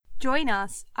Join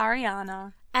us,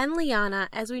 Ariana, and Liana,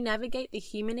 as we navigate the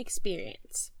human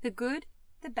experience. the good,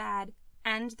 the bad,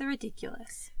 and the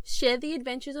ridiculous. Share the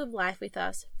adventures of life with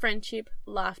us, friendship,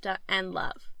 laughter, and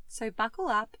love. So buckle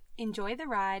up, enjoy the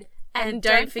ride, And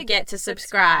don't forget to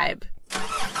subscribe.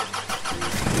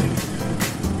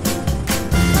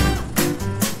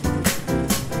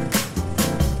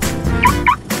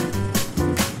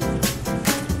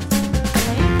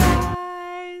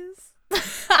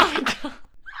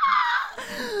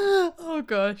 Oh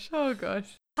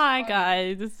gosh. Hi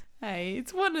guys. Hey,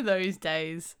 it's one of those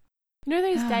days. You know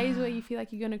those days where you feel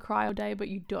like you're going to cry all day, but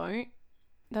you don't?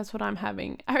 That's what I'm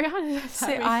having. Ariana is See,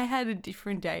 having. I had a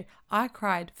different day. I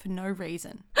cried for no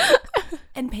reason.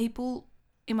 And people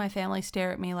in my family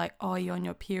stare at me like, oh, you're on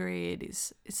your period.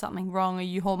 Is something wrong? Are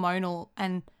you hormonal?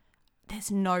 And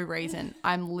there's no reason.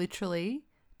 I'm literally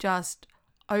just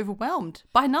overwhelmed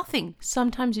by nothing.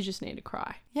 Sometimes you just need to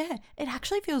cry. Yeah, it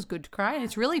actually feels good to cry and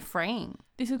it's really freeing.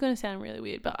 This is going to sound really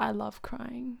weird, but I love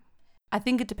crying. I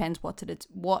think it depends what it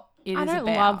is I don't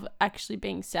about. love actually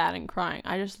being sad and crying.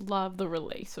 I just love the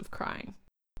release of crying.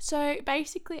 So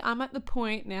basically, I'm at the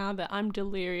point now that I'm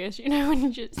delirious, you know, when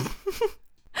you just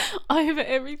over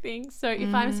everything. So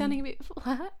if I'm sounding a bit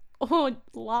flat or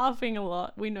laughing a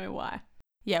lot, we know why.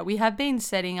 Yeah, we have been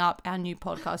setting up our new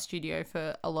podcast studio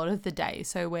for a lot of the day,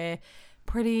 so we're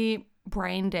pretty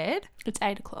brain dead. It's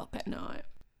 8:00 at night.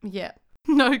 Yeah,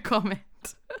 no comment.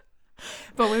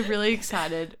 But we're really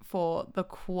excited for the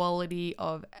quality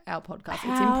of our podcast.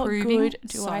 It's improving. Good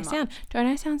do so I sound? much. Don't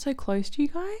I sound so close to you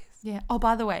guys? Yeah. Oh,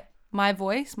 by the way, my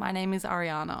name is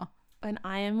Ariana. And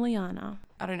I am Liana.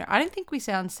 I don't know. I don't think we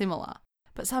sound similar.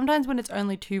 But sometimes when it's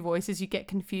only two voices, you get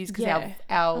confused because Yeah,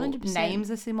 our 100%.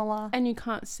 names are similar. And you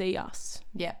can't see us,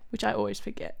 Yeah. which I always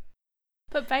forget.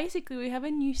 But basically, we have a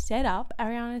new setup.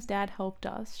 Ariana's dad helped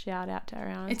us. Shout out to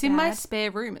Ariana's It's in my dad. spare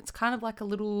room. It's kind of like a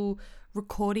little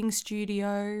recording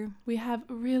studio. We have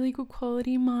really good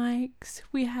quality mics.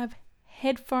 We have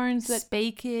headphones that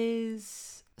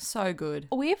Speakers. So good.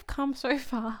 we've come so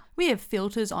far. We have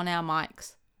filters on our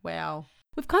mics. Wow.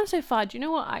 We've come so far. Do you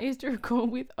know what I used to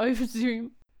record with over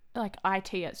Zoom? Like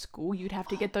IT at school, you'd have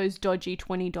to get those dodgy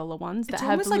 $20 ones that It's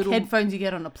have almost the like little headphones you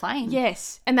get on a plane.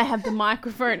 Yes, and they have the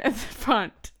microphone at the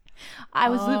front. I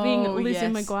was living Oh, Lizzie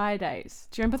yes. McGuire days.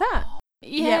 Do you remember that?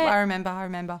 Yeah, I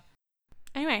remember.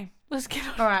 Anyway, let's get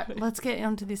on. All right, let's get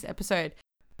onto this episode.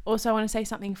 Also, I want to say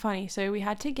something funny. So we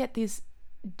had to get this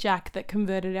jack that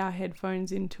converted our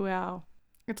headphones into our...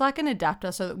 It's like an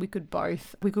adapter so that we could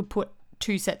put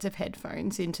two sets of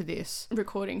headphones into this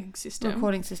recording system.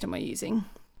 recording system we're using.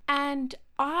 And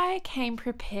I came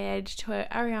prepared to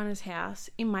Ariana's house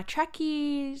in my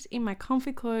trackies, in my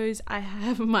comfy clothes. I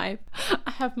have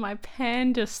my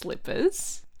panda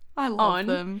slippers I love on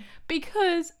them.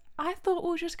 because I thought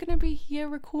we were just going to be here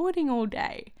recording all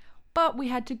day. But we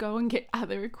had to go and get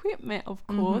other equipment, of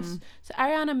course. So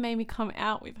Ariana made me come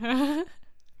out with her.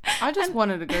 I just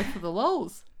wanted to go for the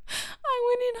lols.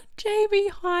 I went in on JB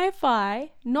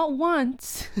Hi-Fi, not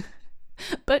once,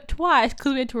 but twice,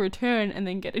 because we had to return and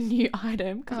then get a new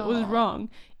item because it was Aw. wrong,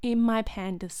 in my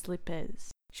panda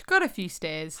slippers. She got a few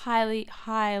stares. Highly,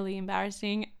 highly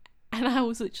embarrassing. And I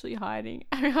was literally hiding.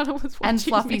 Ariana was watching And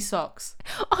fluffy me. socks.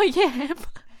 Oh, yeah.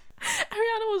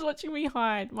 Ariana was watching me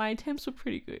hide. My attempts were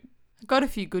pretty good. Got a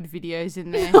few good videos in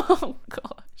there. Oh,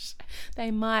 gosh. They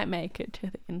might make it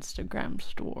to the Instagram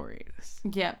stories.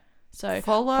 Yep. So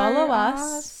Follow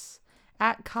us.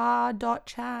 at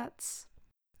car.chats.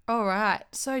 All right.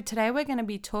 So today we're going to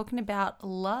be talking about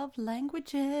love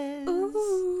languages.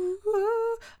 Ooh.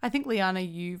 I think, Liana,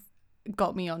 you've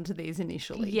got me onto these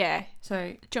initially. Yeah. So,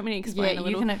 Do you want me to explain a you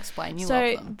little? can explain. You So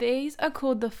love them. these are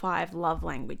called the 5 love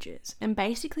languages. And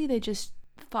basically they're just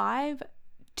 5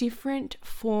 different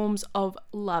forms of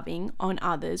loving on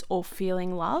others or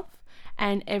feeling love.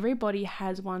 And everybody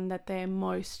has one that they're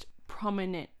most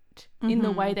prominent in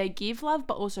the way they give love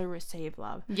but also receive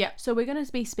love. Yeah. So we're going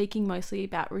to be speaking mostly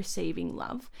about receiving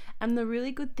love. And the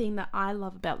really good thing that I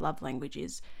love about love language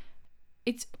is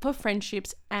it's for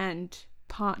friendships and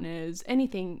partners,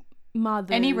 anything,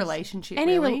 mothers. Any relationship,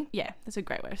 Any really. yeah, that's a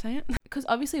great way of saying it. Because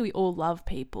obviously we all love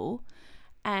people.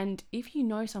 And if you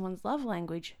know someone's love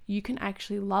language, you can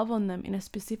actually love on them in a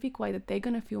specific way that they're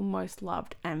going to feel most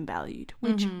loved and valued,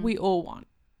 which we all want.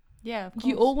 Yeah, of course.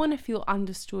 You all want to feel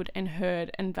understood and heard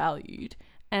and valued,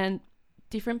 and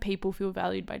different people feel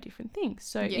valued by different things.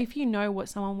 So if you know what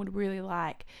someone would really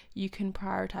like, you can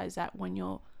prioritize that when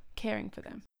you're caring for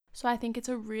them. So I think it's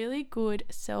a really good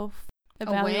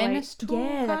awareness tool.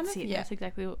 Yeah, kind that's of? it. Yeah. That's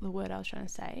exactly the word I was trying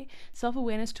to say.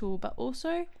 Self-awareness tool, but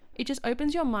also it just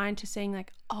opens your mind to seeing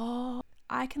like, oh,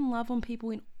 I can love on people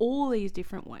in all these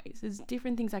different ways. There's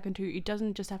different things I can do. It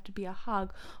doesn't just have to be a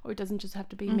hug, or it doesn't just have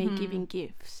to be me giving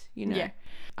gifts, you know. Yeah.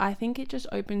 I think it just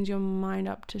opens your mind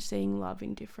up to seeing love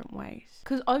in different ways.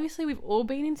 Because obviously we've all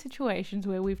been in situations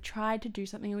where we've tried to do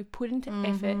something and we've put into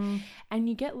effort, and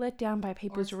you get let down by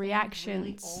people's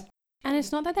reactions. And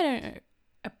it's not that they don't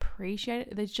appreciate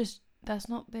it. There's just, that's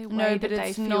not their way that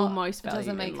they feel most valued. It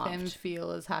doesn't make and loved. them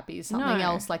feel as happy as something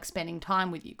else like spending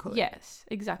time with you could. Yes,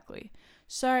 exactly.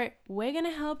 So we're going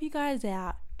to help you guys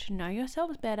out to know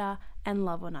yourselves better and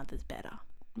love on others better.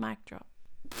 Mic drop.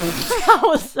 That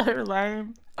was so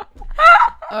lame.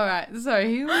 All right, so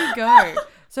here we go.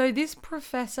 So this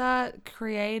professor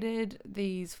created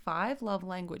these 5 love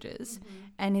languages,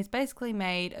 and he's basically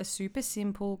made a super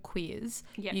simple quiz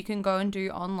you can go and do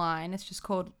online. It's just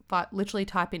called, literally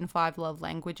type in 5 love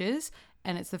languages,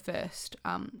 and it's the first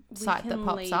site that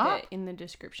pops leave up. it in the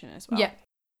description as well. Yeah.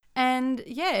 And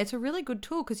yeah, it's a really good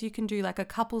tool because you can do like a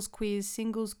couples quiz,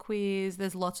 singles quiz.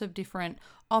 There's lots of different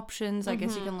options. I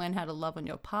guess you can learn how to love on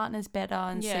your partners better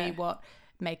and see what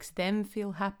makes them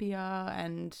feel happier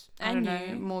and I don't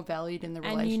know, more valued in the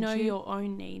relationship. And you know your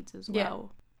own needs as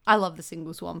well. I love the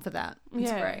singles one for that.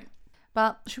 It's great.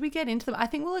 But should we get into them? I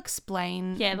think we'll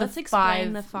explain let's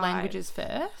explain the 5 languages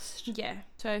first. Yeah.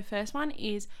 So first one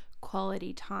is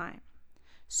quality time.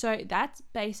 So that's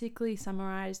basically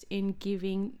summarized in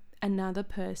giving another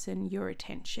person your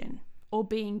attention or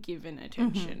being given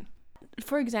attention.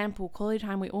 For example, quality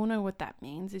time, we all know what that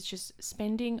means. It's just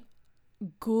spending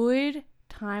good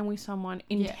time with someone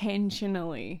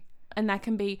intentionally. And that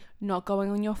can be not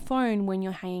going on your phone when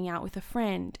you're hanging out with a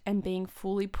friend and being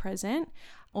fully present,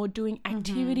 or doing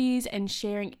activities and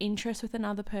sharing interests with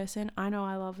another person. I know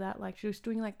I love that. Like just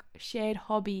doing like shared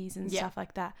hobbies and stuff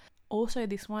like that. Also,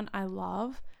 this one I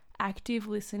love, active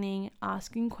listening,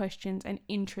 asking questions and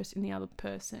interest in the other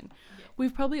person.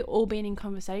 We've probably all been in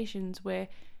conversations where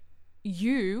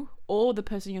you or the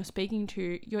person you're speaking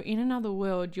to, you're in another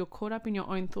world, you're caught up in your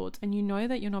own thoughts, and you know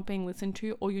that you're not being listened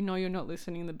to, or you know you're not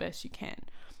listening the best you can.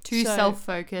 Too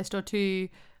self-focused or too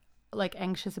like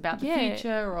anxious about the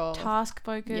future or task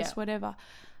focused, whatever.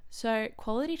 So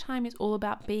quality time is all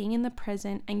about being in the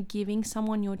present and giving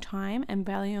someone your time and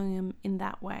valuing them in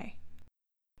that way.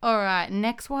 All right,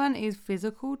 next one is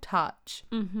physical touch.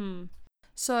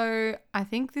 So I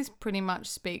think this pretty much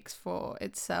speaks for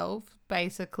itself.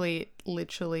 Basically, it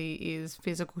literally is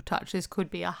physical touch. This could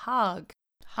be a hug.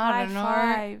 I don't know.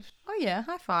 High five. Oh yeah,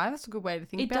 high five. That's a good way to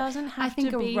think about it. It doesn't have I think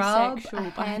to be a rub, sexual,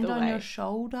 a by hand the on way. your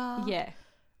shoulder. Yeah.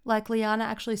 Like Liana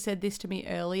actually said this to me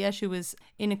earlier. She was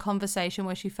in a conversation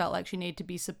where she felt like she needed to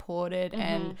be supported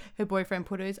and her boyfriend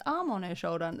put his arm on her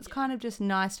shoulder, and it's kind of just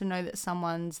nice to know that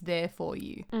someone's there for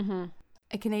you.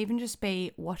 It can even just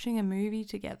be watching a movie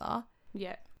together.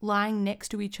 Yeah. Lying next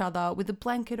to each other with a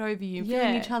blanket over you,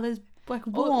 feeling each other's like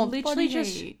warmth, literally body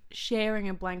just heat. sharing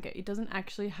a blanket. It doesn't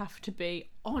actually have to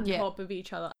be on top of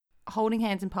each other. Holding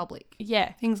hands in public.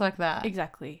 Yeah. Things like that.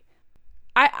 Exactly.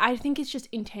 I think it's just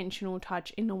intentional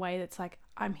touch in a way that's like,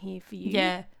 I'm here for you.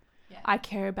 Yeah. I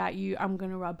care about you. I'm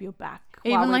going to rub your back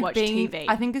Even while we like watch being, TV.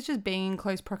 I think it's just being in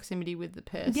close proximity with the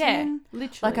person. Yeah,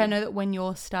 literally. Like I know that when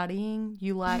you're studying,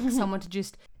 you like someone to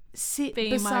just sit Be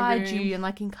in my beside room. you and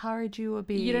like encourage you a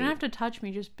bit. You don't have to touch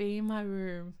me. Just be in my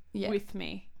room Yeah. with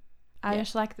me. I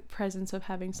just like the presence of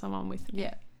having someone with me.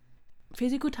 Yeah.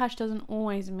 Physical touch doesn't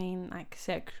always mean like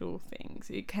sexual things.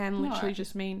 It can literally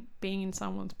just mean being in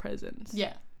someone's presence.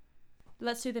 Yeah.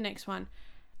 Let's do the next one.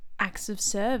 Acts of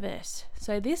service.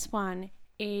 So this one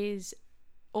is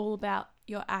all about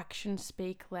your actions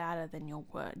speak louder than your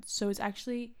words. So it's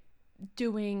actually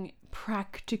doing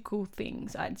practical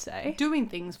things, I'd say. Doing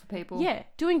things for people. Yeah,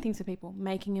 doing things for people.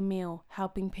 Making a meal,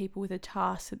 helping people with a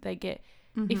task that they get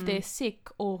if they're sick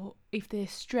or if they're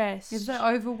stressed. If they're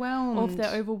overwhelmed. Or if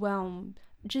they're overwhelmed.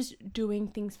 Just doing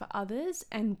things for others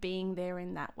and being there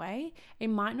in that way. It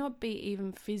might not be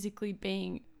even physically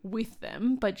being with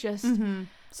them, but just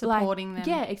supporting them.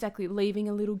 Yeah, exactly. Leaving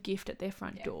a little gift at their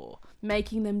front door.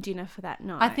 Making them dinner for that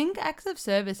night. I think acts of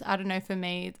service, I don't know, for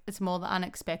me, it's more the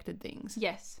unexpected things.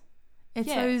 Yes. It's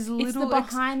Yeah. those little It's the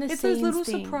behind the it's those scenes little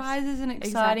things. surprises and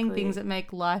exciting Exactly. things that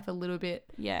make life a little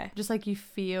bit Yeah. just like you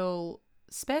feel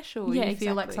special. Yeah, you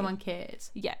feel like exactly. someone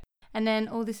cares. Yeah. And then,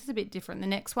 this is a bit different. The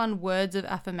next one, words of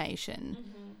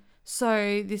affirmation.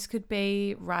 So this could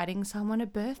be writing someone a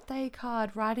birthday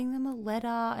card, writing them a letter,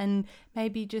 and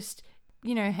maybe just,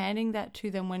 handing that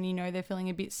to them when you know they're feeling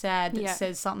a bit sad that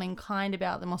says something kind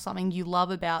about them or something you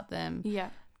love about them.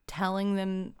 Yeah. Telling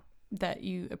them that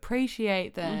you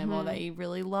appreciate them or that you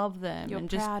really love them. You're and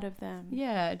proud of them.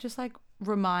 Yeah, just like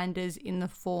reminders in the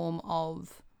form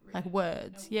of like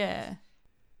words. Yeah.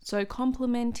 So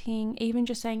complimenting, even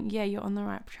just saying, yeah, you're on the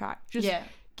right track. Just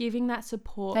giving that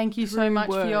support. Thank you so through much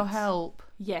for your words. help.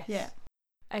 Yes. Yeah.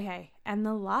 Okay. And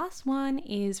the last one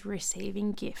is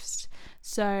receiving gifts.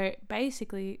 So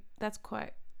basically, that's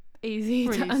quite easy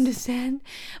Pretty to understand.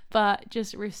 But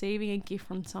just receiving a gift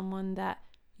from someone that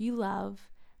you love,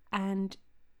 and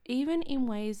even in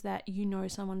ways that you know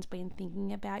someone's been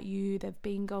thinking about you, they've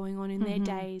been going on in their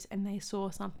days, and they saw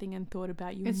something and thought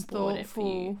about you It's and bought it for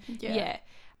you. thoughtful. Yeah.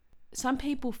 Some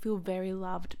people feel very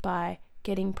loved by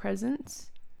getting presents,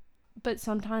 but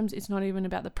sometimes it's not even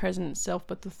about the present itself,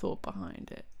 but the thought behind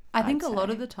it. I think I'd a lot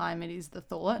say. of the time it is the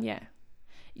thought. Yeah.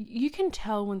 You can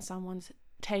tell when someone's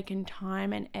taken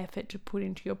time and effort to put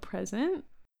into your present.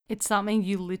 It's something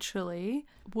you literally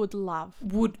Would love.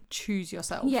 would choose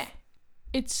yourself. Yeah.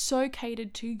 It's so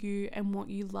catered to you and what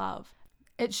you love.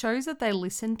 It shows that they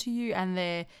listen to you and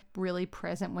they're really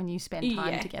present when you spend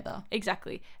time Yeah. together.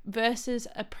 Exactly. Versus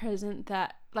a present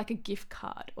that, like a gift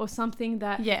card or something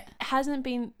that Yeah. hasn't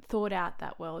been thought out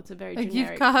that well. It's a very A generic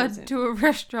gift card present. to a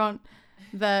restaurant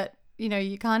that, you know,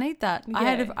 you can't eat that. Yeah.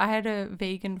 I had a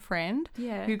vegan friend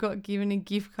Yeah. who got given a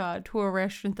gift card to a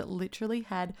restaurant that literally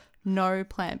had no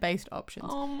plant-based options.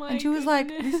 Oh my and she was like,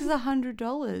 goodness. this is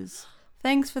 $100.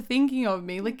 Thanks for thinking of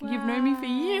me. Like, you've known me for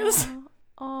years. Wow.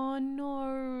 Oh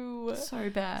no.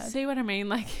 So bad. See what I mean?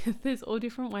 Like, there's all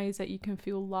different ways that you can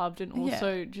feel loved, and Yeah.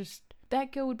 also just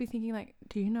that girl would be thinking like,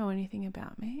 do you know anything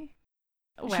about me?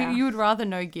 You would rather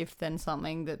no gift than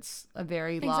something that's a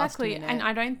very last Exactly. minute. And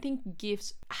I don't think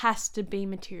gifts has to be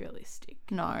materialistic.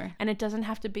 No. And it doesn't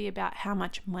have to be about how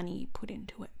much money you put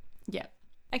into it. Yeah.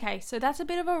 Okay, so that's a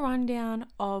bit of a rundown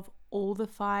of all the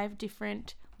 5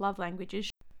 different love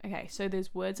languages. Okay, so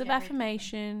there's words of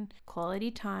affirmation,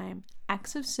 quality time,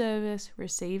 acts of service,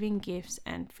 receiving gifts,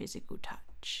 and physical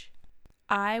touch.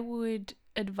 I would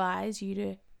advise you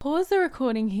to pause the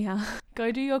recording here,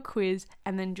 go do your quiz,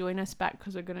 and then join us back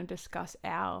because we're going to discuss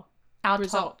our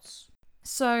results.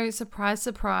 So, surprise,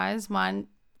 surprise, mine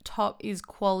top is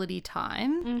quality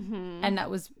time. Mm-hmm. And that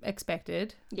was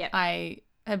expected. Yep. I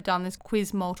have done this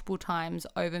quiz multiple times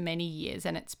over many years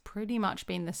and it's pretty much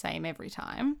been the same every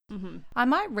time. Mm-hmm. I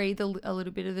might read a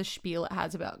little bit of the spiel it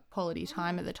has about quality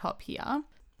time at the top here.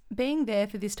 Being there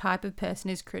for this type of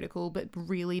person is critical, but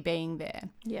really being there.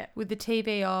 Yeah. With the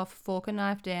TV off, fork and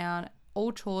knife down,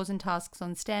 all chores and tasks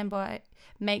on standby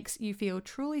makes you feel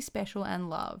truly special and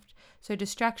loved. So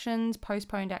distractions,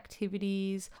 postponed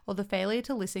activities, or the failure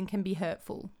to listen can be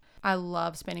hurtful. I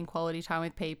love spending quality time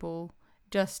with people.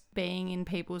 Just being in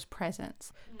people's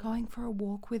presence, going for a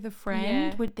walk with a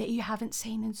friend that you haven't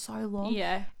seen in so long,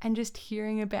 Yeah. and just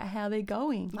hearing about how they're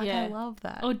going. Like, Yeah. I love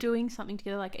that. Or doing something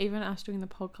together, like even us doing the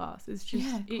podcast. It's just,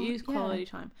 Yeah, it is yeah. quality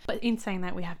time. But in saying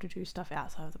that, we have to do stuff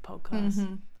outside of the podcast.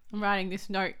 Mhm. I'm writing this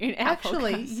note in our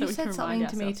Actually, podcast so you we said can something remind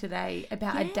to me ourselves. today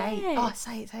about a date. Yeah. Oh,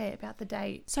 say it about the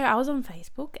date. So I was on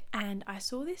Facebook and I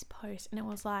saw this post and it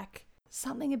was like,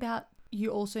 Something about you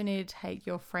also need to take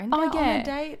your friend Oh, out on yeah. a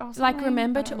date or something. like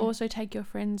remember I to don't know. also take your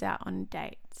friends out on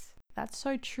dates. That's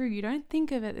so true. You don't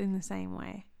think of it in the same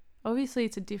way. Obviously,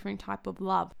 it's a different type of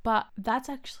love, but that's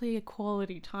actually a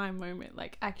quality time moment.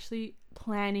 Like actually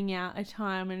planning out a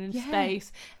time and a Yeah.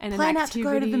 space and plan an out to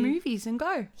activity. go to the movies and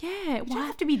go. Yeah, You don't why-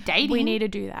 have to be dating. we need to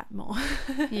do that more.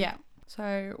 Yeah.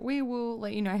 So we will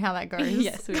let you know how that goes.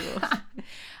 Yes, we will.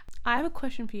 I have a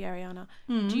question for you, Ariana.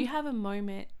 Mm. Do you have a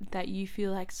moment that you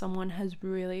feel like someone has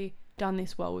really done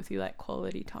this well with you, like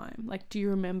quality time? Like, do you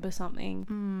remember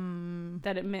something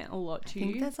that it meant a lot I to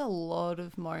think you? there's a lot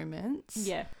of moments.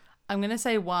 Yeah. I'm going to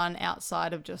say one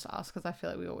outside of just us because I feel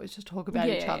like we always just talk about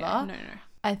each other. No.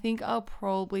 I think I'll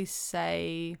probably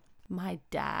say my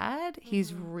dad.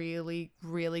 He's really,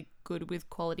 really good with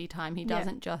quality time. He Yeah.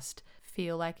 doesn't just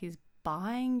feel like he's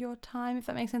buying your time, if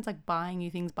that makes sense. Like buying you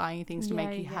things to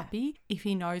make you Yeah. happy. If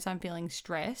he knows I'm feeling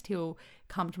stressed, he'll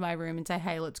come to my room and say,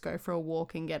 hey, let's go for a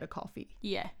walk and get a coffee.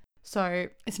 Yeah. So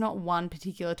it's not one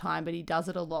particular time, but he does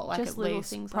it a lot. Like Just at little least,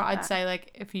 things like I'd that. say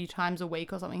like a few times a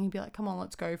week or something. He'd be like, come on,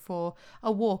 let's go for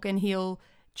a walk. And he'll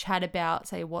chat about,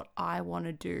 say, what I want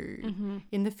to do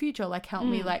in the future. Like help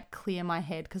me like clear my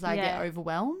head because I get Yeah.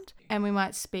 overwhelmed. And we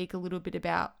might speak a little bit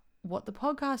about what the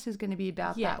podcast is going to be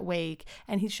about Yeah. that week.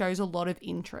 And he shows a lot of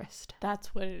interest.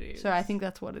 That's what it is. So I think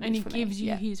that's what it is and he for gives me.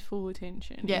 you Yeah. his full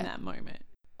attention Yeah. in that moment.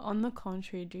 On the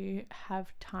contrary, do you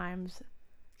have times?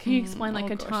 Can you explain like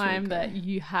oh a gosh, time okay. that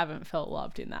you haven't felt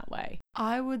loved in that way?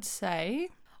 I would say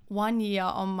 1 year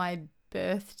on my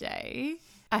birthday,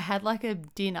 I had like a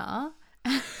dinner.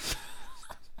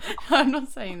 I'm not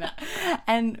saying that.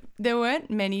 And there weren't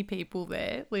many people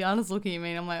there. Liana's looking at me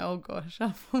and I'm like, oh gosh,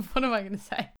 what am I going to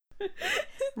say?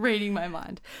 reading my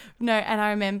mind. No, and I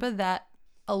remember that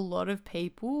a lot of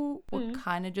people were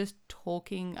kind of just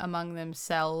talking among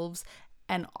themselves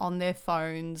and on their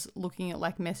phones, looking at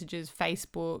like messages,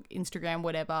 Facebook, Instagram,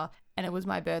 whatever. And it was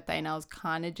my birthday and I was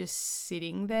kind of just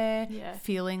sitting there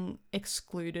feeling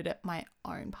excluded at my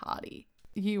own party.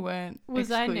 You weren't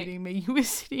excluding me. You were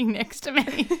sitting next to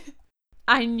me.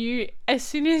 I knew, as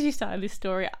soon as you started this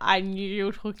story, I knew you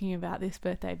were talking about this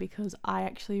birthday because I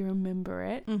actually remember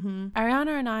it. Mm-hmm.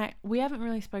 Ariana and I, we haven't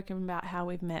really spoken about how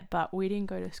we've met, but we didn't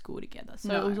go to school together.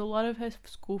 So it was a lot of her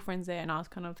school friends there and I was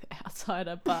kind of the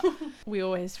outsider, but we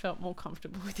always felt more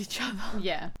comfortable with each other.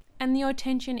 Yeah. And your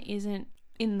attention isn't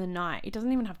in the night. It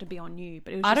doesn't even have to be on you,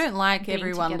 but it was I just don't like being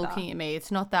everyone together. looking at me.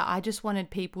 It's not that. I just wanted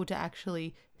people to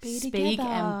actually Be speak together.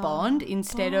 and bond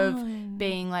instead of Bond.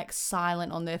 being like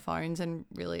silent on their phones and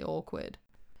really awkward.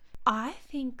 I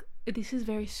think this is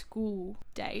very school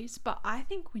days, but I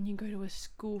think when you go to a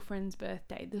school friend's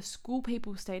birthday, the school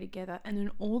people stay together and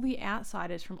then all the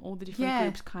outsiders from all the different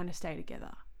groups kind of stay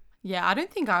together. Yeah, I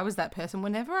don't think I was that person.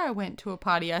 Whenever I went to a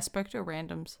party, I spoke to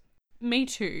randoms. Me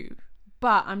too.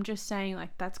 But I'm just saying,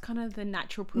 like, that's kind of the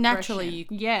natural progression. Naturally, you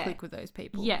click with those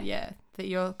people. Yeah. Yeah, that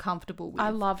you're comfortable with. I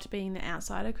loved being the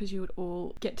outsider because you would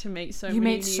all get to meet so you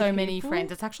many meet new so many people.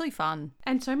 friends. It's actually fun.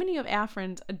 And so many of our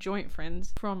friends are joint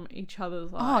friends from each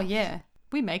other's lives. Oh, yeah.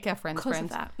 We make our friends Because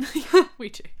friends. of that. We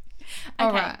do. All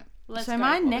Okay, right. let's So go.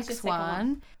 my What was your next second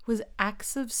one was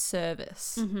acts of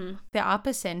service. Mm-hmm. There are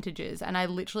percentages, and I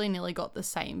literally nearly got the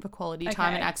same for quality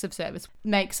time and Okay. acts of service.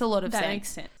 Makes a lot of That sense. makes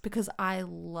sense. Because I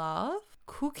love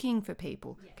cooking for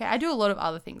people. Okay, I do a lot of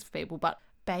other things for people, but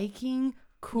baking,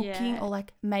 cooking, Yeah. or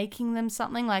like making them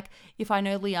something. Like if I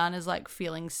know Liana's like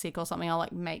feeling sick or something, I'll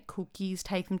like make cookies,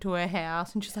 take them to her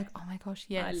house, and she's like, "Oh my gosh,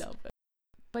 yes." I love it.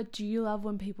 But do you love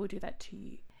when people do that to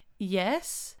you?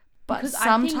 Yes, but Because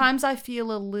I think- sometimes I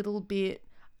feel a little bit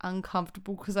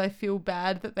uncomfortable because I feel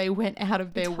bad that they went out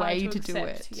of their It's hard way to to do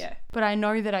accept, it. yeah. But I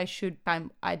know that I should.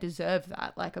 I deserve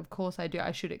that. Like, of course I do.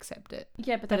 I should accept it.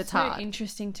 Yeah, but But that's it's so hard.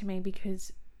 interesting to me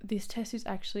because this test is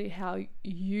actually how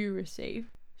you receive.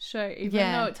 So even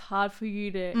Yeah. though it's hard for you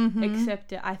to Mhm.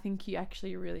 accept it, I think you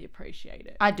actually really appreciate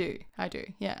it. I do.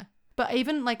 Yeah. But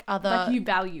even like other, Like you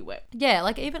value it. yeah,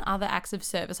 like even other acts of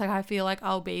service. Like I feel like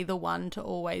I'll be the one to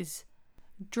always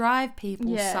drive people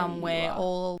Yeah, you somewhere,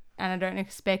 are. and I don't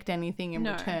expect anything in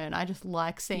No. return. I just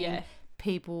like seeing Yeah.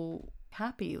 people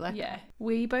happy. Like, Yeah.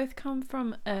 We both come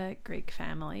from a Greek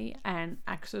family and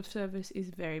acts of service is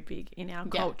very big in our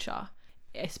Yeah. culture,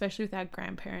 especially with our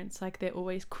grandparents. Like they're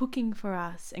always cooking for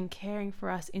us and caring for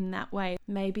us in that way.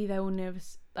 Maybe they will never,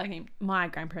 I mean, my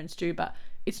grandparents do, but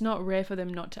it's not rare for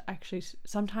them not to actually,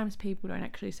 sometimes people don't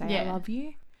actually say, I Yeah. love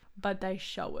you, but they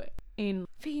show it in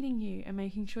feeding you and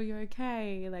making sure you're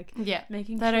okay. Like yeah,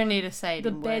 making they sure don't need to say it the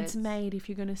in bed's words. made if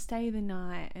you're going to stay the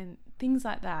night and things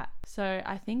like that. So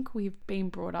I think we've been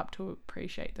brought up to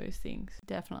appreciate those things,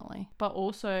 Definitely. but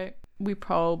also we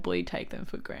probably take them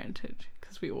for granted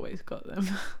because we always got them.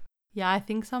 Yeah, I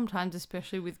think sometimes,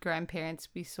 especially with grandparents,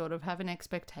 we sort of have an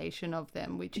expectation of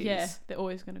them, which Yeah, is they're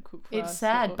always going to cook for it's us.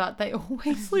 sad, but they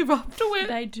always live up to it.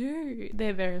 they do.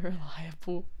 They're very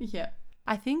reliable. Yeah.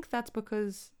 I think that's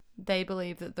because they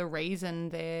believe that the reason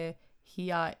they're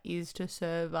here is to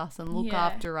serve us and look Yeah.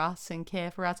 after us and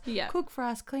care for us, Yeah. cook for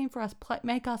us, clean for us,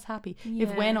 make us happy. If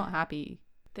Yeah. we're not happy,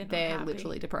 They're, not they're happy.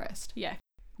 literally depressed. Yeah.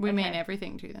 We mean Okay.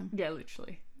 everything to them. Yeah,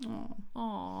 literally. Oh.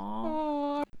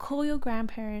 Aww. Call your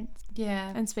grandparents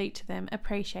Yeah. and speak to them.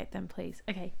 Appreciate them, please.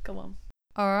 Okay, go on.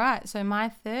 All right. So my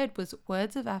third was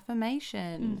words of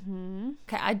affirmation. Mm-hmm.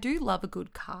 Okay, I do love a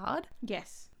good card.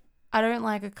 Yes. I don't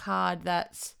like a card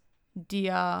that's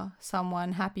dear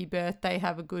someone, happy birthday,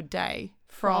 have a good day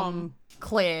from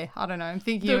Claire. I don't know. I'm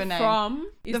thinking of a The name.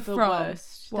 from is the from.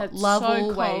 worst. What, That's love so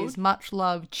always, cold. much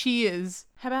love, cheers.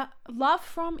 How about love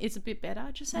from is a bit better.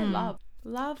 Just say Hmm. love.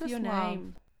 Love Just your love.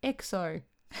 name. EXO.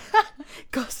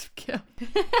 Gossip Girl.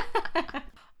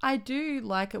 I do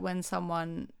like it when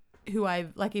someone who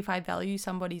if I value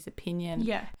somebody's opinion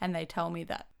Yeah. and they tell me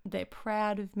that they're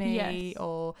proud of me Yes.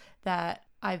 or that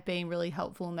I've been really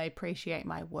helpful and they appreciate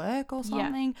my work or Yeah.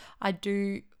 something. I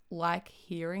do like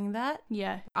hearing that.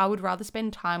 Yeah. I would rather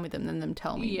spend time with them than them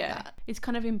tell me Yeah. that. It's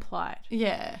kind of implied.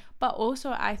 Yeah. But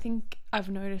also, I think I've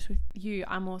noticed with you,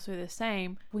 I'm also the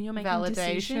same. When you're making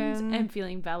decisions Validation. and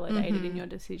feeling validated in Mhm. your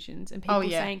decisions and people Oh,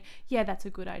 yeah. saying, yeah, that's a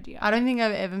good idea. I don't think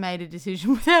I've ever made a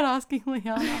decision without asking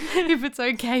Liana if it's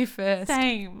okay first.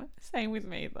 Same with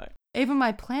me though. Even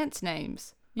my plants'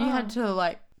 names. You had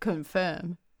to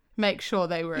confirm. Make sure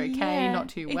they were okay, Yeah, not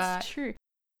too wet. It's true.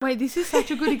 Wait, this is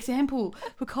such a good example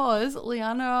because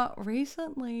Liana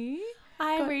recently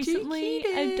I Got 2 recently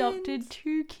kittens. adopted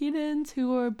 2 kittens who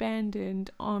were abandoned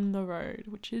on the road,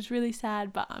 which is really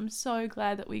sad, but I'm so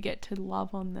glad that we get to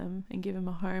love on them and give them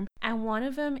a home. And one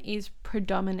of them is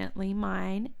predominantly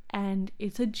mine, and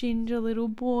it's a ginger little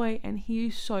boy, and he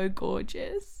is so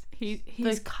gorgeous. His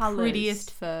The colours,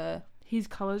 prettiest fur. his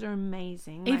colours are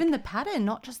amazing. Even Like, the pattern,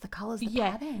 not just the colours, the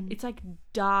pattern. it's like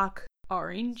dark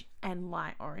orange and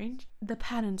light orange. The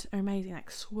patterns are amazing,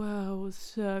 like swirls,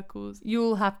 circles.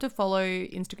 You'll have to follow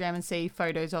Instagram and see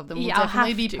photos of them. We'll I'll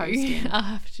definitely have be to. posting. I'll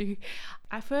have to.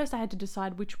 At first, I had to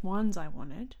decide which ones I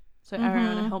wanted. So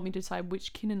Ariana helped me decide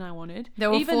which kitten I wanted. There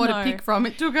were Even 4 to though- pick from.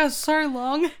 It took us so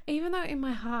long. Even though in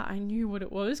my heart I knew what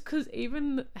it was, because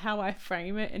even how I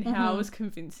frame it and how I was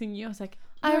convincing you, I was like,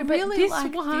 I no, but really this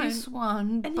like one. this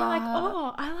one. And you're like, but-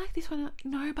 oh, I like this one. I'm like,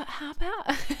 no, but how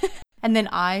about? And then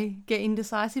I get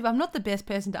indecisive. I'm not the best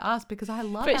person to ask because I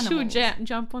love But animals. she'll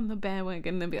jump on the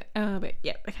bandwagon and then be like, oh, but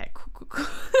yeah, okay, cool.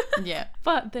 Yeah.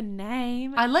 But the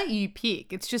name, I let you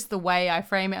pick. It's just the way I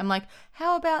frame it. I'm like,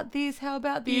 how about this? How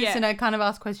about this? Yeah. And I kind of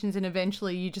ask questions and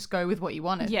eventually you just go with what you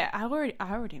wanted. yeah, I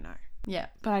already know. Yeah.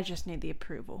 But I just need the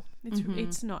approval.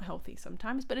 It's not healthy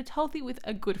sometimes, but it's healthy with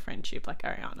a good friendship like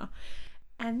Ariana.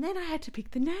 And then I had to pick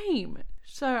the name.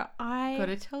 So I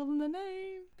Gotta tell them the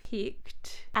name.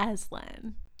 picked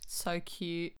Aslan. So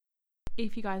cute.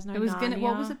 If you guys know It was Narnia,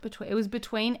 what was it between? It was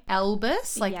between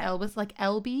Albus, like Yeah. Albus, like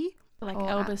Elby, like or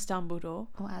Albus Dumbledore or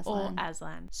or Aslan.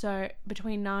 Aslan. So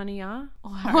between Narnia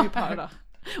or Harry Potter,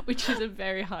 which is a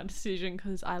very hard decision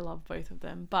because I love both of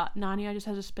them. But Narnia just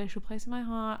has a special place in my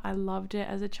heart. I loved it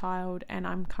as a child and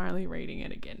I'm currently reading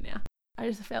it again now. I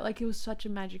just felt like it was such a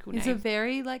magical He's a name.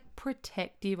 very like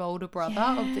protective older brother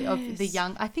of the Yes.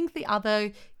 young. I think the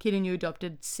other kitten you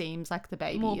adopted seems like the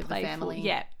baby More of playful. the family.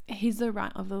 Yeah, he's the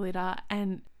runt of the litter,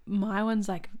 and my one's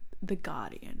like the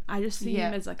guardian. I just see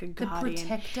him as like a the guardian.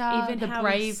 protector, Even the how he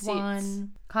brave sits,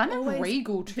 one, kind of always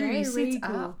regal too. very He sits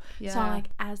regal. up. Yeah. So I'm like,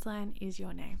 Aslan is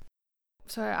your name.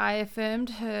 So I affirmed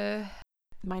her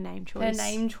My name choice.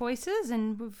 name choices,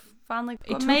 and we've finally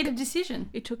took- made a decision.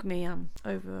 It took me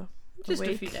over Just a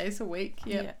week. few days, a week.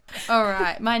 Yeah. Yeah. All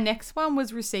right. My next one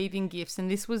was receiving gifts,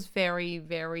 and this was very,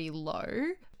 very low.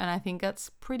 And I think that's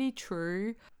pretty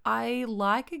true. I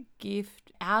like a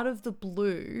gift out of the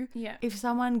blue. Yeah. If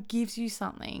someone gives you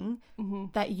something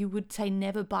that you would say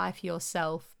never buy for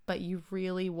yourself, but you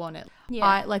really want it.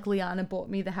 Yeah. Like Liana bought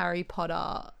me the Harry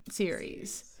Potter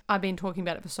series. I've been talking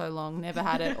about it for so long, never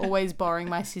had it. Always borrowing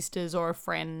my sister's or a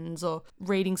friend's or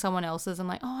reading someone else's. I'm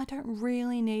like, oh, I don't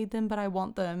really need them, but I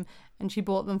want them. And she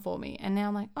bought them for me. And now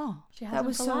I'm like, oh, She has that them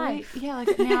was for so life. Yeah,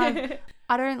 like now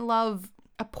I don't love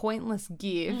a pointless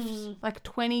gift, like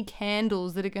 20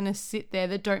 candles that are going to sit there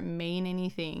that don't mean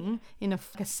anything in a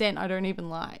scent I don't even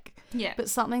like. Yeah. But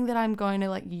something that I'm going to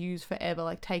like use forever,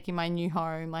 like taking my new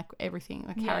home, like everything,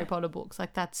 like Harry Potter books,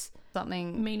 like that's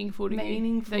something meaningful to you that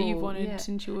meaningful, you've wanted yeah.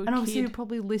 since you were a and obviously kid. you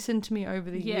probably listened to me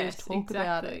over the years talk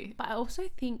about it. But I also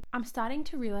think I'm starting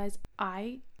to realize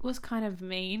I was kind of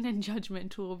mean and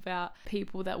judgmental about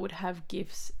people that would have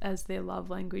gifts as their love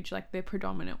language, like their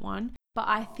predominant one. But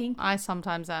I think, I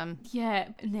sometimes am. yeah,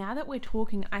 now that we're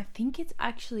talking, I think it's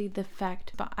actually the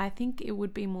fact, but I think it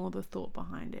would be more the thought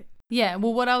behind it. Yeah,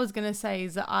 well, what I was going to say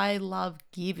is that I love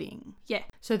giving. Yeah.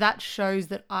 So that shows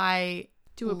that I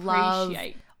To love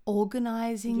appreciate.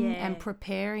 organizing Yeah. and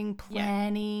preparing,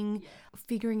 planning,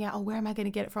 figuring out, oh, where am I going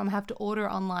to get it from? I have to order it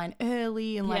online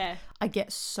early. And like, Yeah. I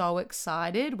get so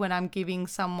excited when I'm giving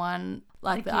someone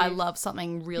like A that I gift. love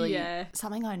something really, Yeah.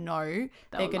 something I know they're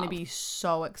They'll going to love. be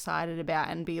so excited about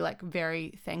and be like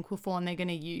very thankful for, and they're going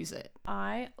to use it.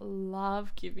 I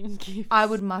love giving gifts. I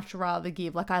would much rather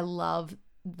give, like, I love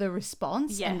the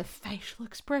response Yeah. and the facial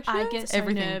expressions. I get so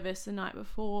everything. nervous the night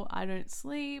before. I don't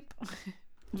sleep.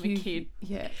 I'm a You- kid.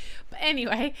 Yeah. But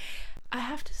anyway, I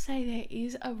have to say there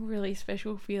is a really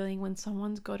special feeling when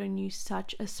someone's gotten you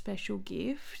such a special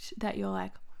gift that you're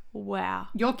like, wow.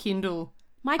 Your Kindle.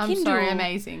 My I'm Kindle. sorry,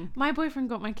 amazing. My boyfriend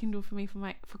got my Kindle for me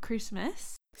for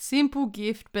Christmas. Simple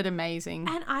gift, but amazing.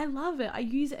 And I love it. I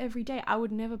use it every day. I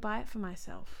would never buy it for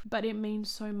myself. But it means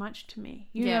so much to me.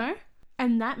 You Yeah. know?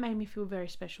 And that made me feel very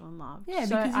special and loved. Yeah,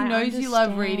 So because he I knows you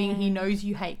love reading. He understand. knows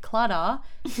you hate clutter.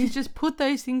 He's just put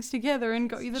those things together and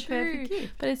got you the True. perfect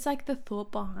gift. But it's like the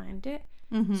thought behind it.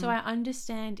 Mm-hmm. So I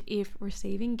understand if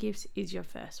receiving gifts is your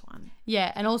first one.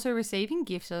 Yeah, and also receiving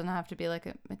gifts doesn't have to be like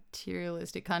a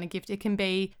materialistic kind of gift. It can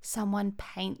be someone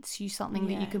paints you something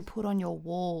that you Yeah. can put on your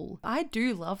wall. I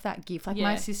do love that gift. Like Yeah,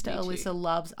 my sister me too. Alyssa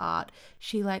loves art.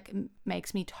 She like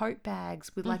makes me tote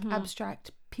bags with like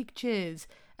abstract pictures,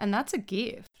 and that's a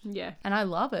gift. Yeah. And I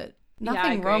love it. Yeah, I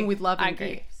Nothing wrong agree. with loving I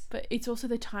agree. gifts. But it's also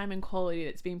the time and quality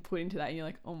that's being put into that, and you're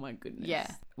like, oh my goodness. Yeah.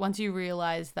 Once you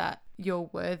realize that you're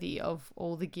worthy of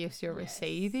all the gifts you're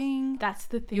receiving, That's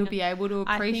the thing. you'll be able to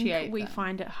appreciate I think we them.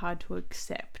 find it hard to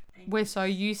accept. We're so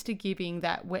used to giving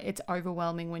that it's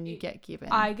overwhelming when you get given.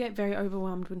 I get very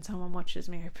overwhelmed when someone watches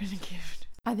me open a gift.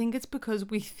 I think it's because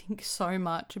we think so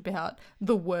much about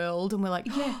the world and we're like,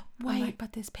 Yeah. wait,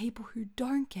 but there's people who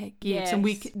don't get gifts. And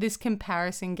Yes. this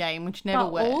comparison game, which never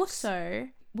But works. also,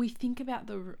 we think about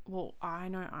I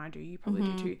know I do, you probably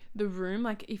do too. The room,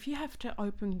 like if you have to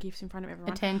open gifts in front of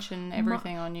everyone. Attention,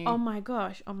 everything on you. Oh my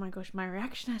gosh, my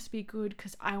reaction has to be good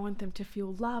because I want them to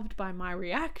feel loved by my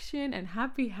reaction and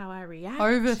happy how I react.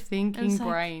 And Overthinking it's like,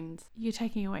 brains. you're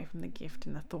taking away from the gift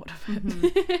and the thought of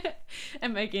it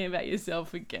and making it about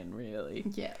yourself again, really.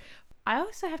 Yeah. I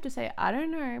also have to say, I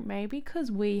don't know, maybe because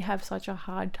we have such a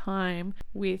hard time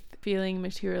with feeling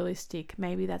materialistic,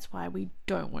 maybe that's why we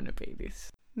don't want to be this.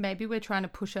 Maybe we're trying to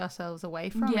push ourselves away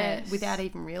from Yes. it without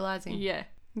even realizing. Yeah.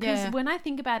 Because Yeah. when I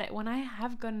think about it, when I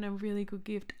have gotten a really good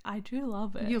gift, I do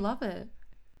love it. You love it.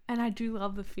 And I do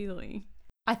love the feeling.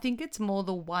 I think it's more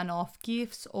the one-off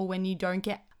gifts or when you don't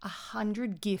get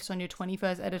 100 gifts on your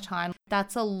 21st at a time.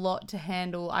 That's a lot to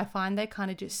handle. I find they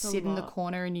kind of just sit in the lot.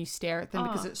 corner and you stare at them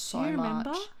because it's so do you remember?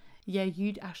 much. Yeah,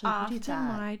 you'd actually did After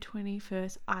that. my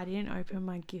 21st, I didn't open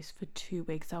my gifts for 2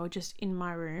 weeks. I was just in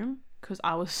my room because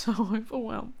I was so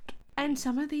overwhelmed. And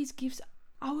some of these gifts,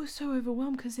 I was so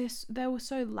overwhelmed because they were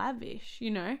so lavish,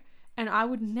 you know? And I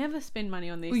would never spend money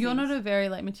on these Well, you're things. not a very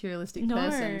materialistic No.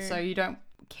 person, so you don't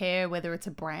care whether it's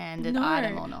a branded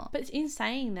item or not. But in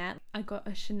saying that, I got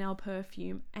a Chanel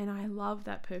perfume and I love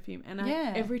that perfume. And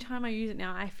Yeah. every time I use it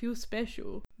now, I feel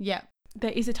special. Yeah.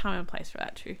 There is a time and place for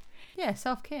that too. Yeah,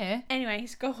 self-care.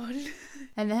 Anyways, go on.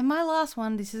 And then my last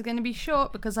one, this is going to be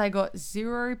short because I got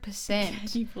 0%. Can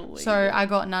you believe So it? I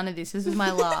got none of this. This is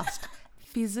my last.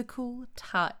 Physical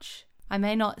touch. I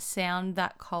may not sound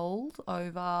that cold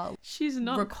over She's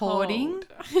not recording.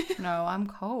 cold. No, I'm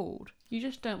cold. You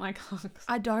just don't like hugs.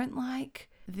 I don't like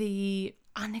the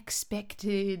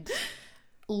unexpected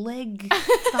leg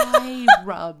thigh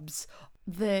rubs,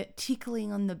 the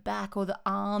tickling on the back or the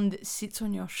arm that sits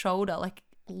on your shoulder. Like,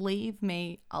 leave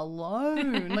me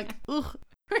alone. Like, ugh,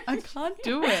 I can't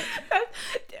do it.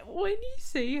 When you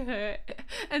see her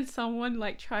and someone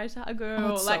like tries to hug her Oh,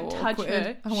 or it's like so touch awkward.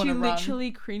 her, I she wanna run.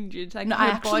 literally cringes. Like No, her I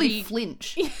actually body,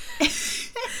 flinch.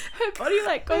 her body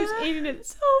like goes in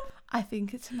itself. I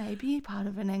think it's maybe part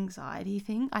of an anxiety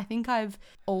thing. I think I've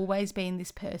always been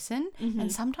this person, and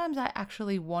sometimes I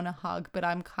actually want to hug, but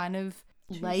I'm kind of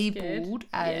labeled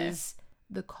as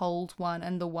the cold one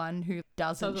and the one who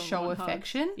doesn't show want hugs.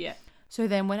 affection. Yeah. So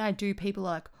then when I do, people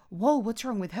are like, whoa, what's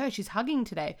wrong with her? She's hugging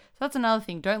today. So that's another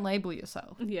thing. Don't label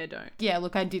yourself. Yeah, don't. Yeah,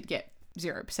 look, I did get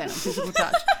 0% on physical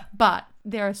touch, but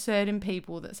there are certain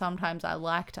people that sometimes I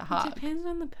like to It hug. depends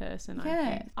on the person,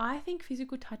 Yeah. I think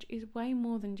physical touch is way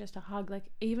more than just a hug. Like,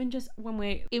 even just when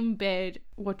we're in bed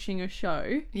watching a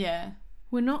show, Yeah.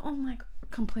 we're not on, like,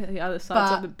 completely other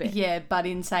sides of the bed. Yeah, but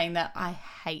in saying that, I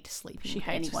hate sleeping She with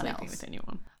hates anyone sleeping else. with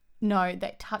anyone. No,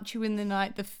 they touch you in the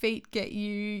night. The feet get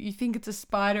you. You think it's a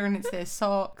spider and it's their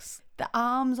socks. The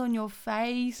arms on your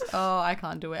face. Oh, I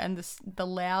can't do it. And the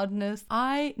loudness.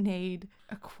 I need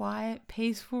a quiet,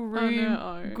 peaceful room.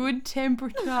 no. Good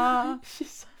temperature. She's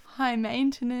so High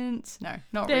maintenance. No,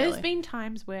 not There's really. been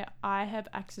times where I have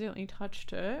accidentally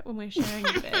touched her when we're sharing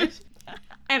a bed,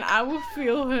 and I will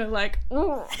feel her like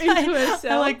into herself.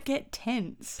 I like get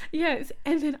tense. Yes,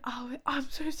 and then I'm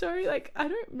so sorry. Like, I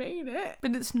don't mean it.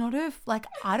 But it's not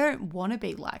I don't want to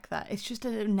be like that. It's just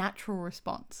a natural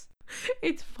response.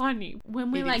 It's funny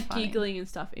when we're It is like funny. giggling and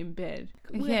stuff in bed.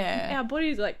 Yeah. Our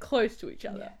bodies are like close to each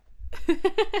other.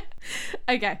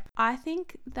 Okay, I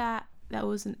think that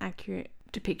was an accurate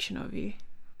depiction of you.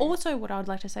 Also, what I would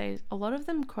like to say is a lot of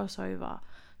them cross over.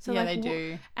 So Yeah, like, they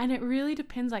do. And it really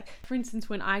depends. Like, for instance,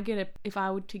 when if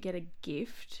I were to get a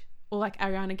gift, or like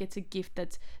Ariana gets a gift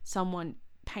that's someone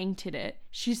painted it,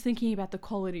 she's thinking about the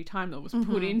quality time that was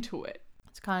put into it.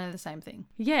 It's kind of the same thing.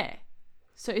 Yeah.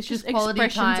 So it's just Quality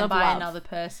expressions time of by love. another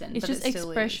person. It's but just it still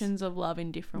expressions of love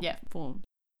in different forms.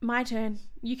 My turn.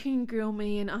 You can grill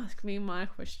me and ask me my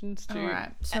questions too. All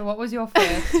right. So what was your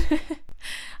first?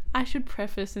 I should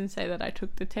preface and say that I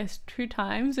took the test 2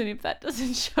 times, and if that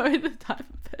doesn't show the type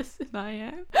of person I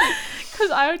am,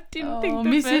 because I didn't think the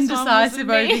Miss first one was Indecisive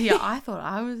me. over here. I thought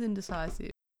I was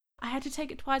indecisive. I had to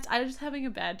take it twice. I was just having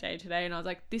a bad day today, and I was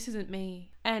like, "This isn't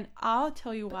me." And I'll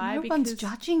tell you why. No one's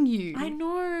judging you. I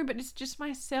know, but it's just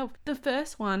myself. The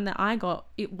first one that I got,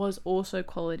 it was also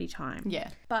quality time.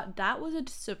 Yeah. But that was a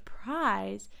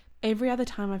surprise. Every other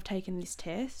time I've taken this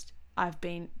test, I've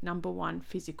been number one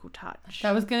physical touch.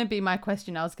 That was going to be my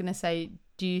question. I was going to say,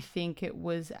 do you think it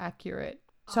was accurate?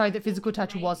 Sorry, that physical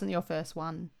touch wasn't your first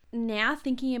one. Now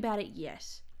thinking about it,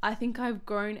 yes. I think I've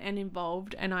grown and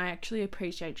evolved, and I actually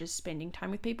appreciate just spending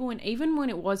time with people. And even when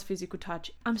it was physical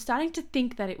touch, I'm starting to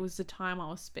think that it was the time I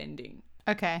was spending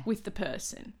Okay. with the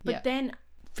person. But Yeah. then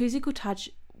physical touch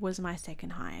was my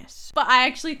second highest. But I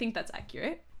actually think that's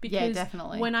accurate. Because Yeah,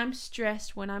 definitely. when I'm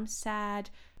stressed, when I'm sad,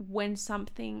 when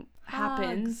something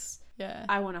happens, Yeah.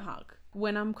 I want a hug.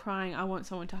 When I'm crying, I want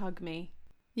someone to hug me.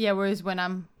 Yeah, whereas when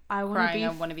I'm I want crying, to be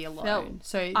I want to be alone. felt.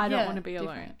 So I don't yeah, want to be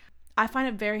alone. different. I find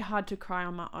it very hard to cry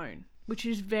on my own, which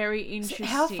is very interesting.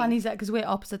 How funny is that? Because we're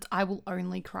opposites. I will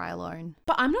only cry alone.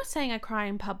 But I'm not saying I cry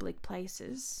in public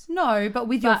places. No, but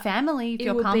with your But family, if It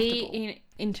you're will comfortable. be in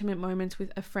intimate moments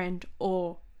with a friend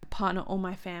or a partner or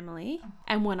my family,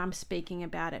 and when I'm speaking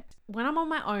about it. When I'm on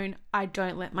my own, I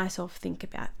don't let myself think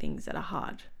about things that are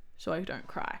hard, so I don't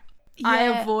cry. I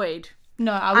Yeah. avoid.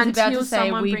 No, I was about Until to say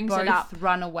someone we brings it both up.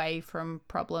 run away from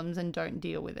problems and don't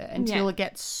deal with it until Yeah. it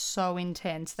gets so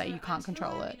intense that you can't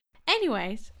control it.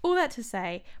 Anyways, all that to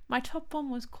say, my top one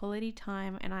was quality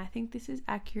time, and I think this is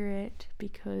accurate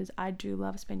because I do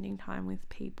love spending time with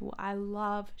people. I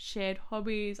love shared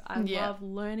hobbies. I Yeah. love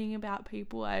learning about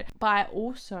people. But I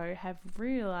also have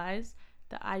realized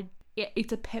that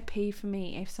it's a pet peeve for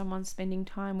me if someone's spending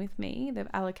time with me, they've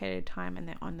allocated time and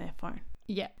they're on their phone.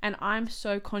 Yeah. And I'm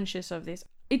so conscious of this.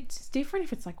 It's different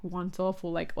if it's like once off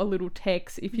or like a little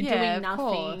text. If you're Yeah, doing of nothing,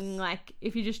 course. like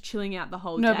if you're just chilling out the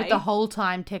whole No, day. but the whole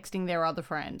time texting their other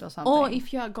friend or something. Or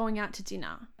if you're going out to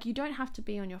dinner, you don't have to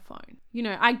be on your phone. You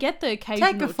know, I get the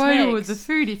occasional take a photo with the text.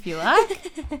 food if you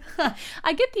like.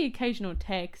 I get the occasional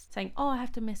text saying, "Oh, I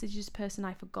have to message this person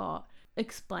I forgot."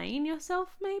 Explain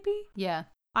yourself, maybe. Yeah.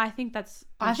 I think that's.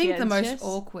 I think the most conscientious.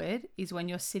 awkward is when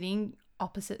you're sitting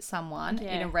opposite someone in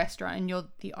Yeah. a restaurant and you're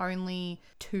the only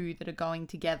two that are going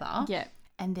together. Yeah.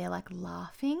 And they're like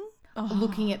laughing, Oh.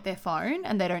 looking at their phone,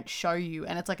 and they don't show you.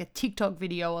 And it's like a TikTok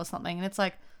video or something. And it's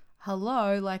like,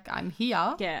 hello, like I'm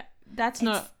here. Yeah, that's It's-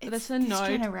 not. it's That's a this no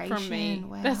from me. generation,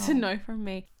 That's a wow. no from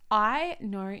me. I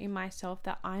know in myself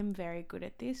that I'm very good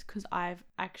at this because I've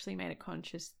actually made a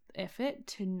conscious effort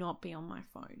to not be on my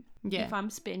phone. Yeah. If I'm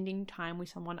spending time with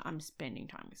someone, I'm spending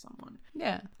time with someone.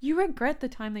 Yeah. You regret the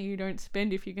time that you don't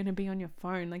spend if you're going to be on your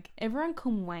phone. Like, everyone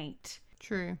can wait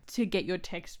True. to get your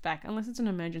text back unless it's an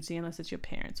emergency, unless it's your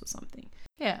parents or something.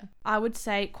 Yeah. I would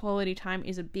say quality time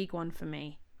is a big one for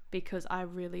me because I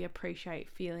really appreciate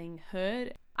feeling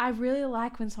heard. I really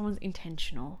like when someone's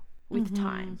intentional with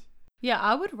time. Yeah,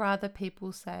 I would rather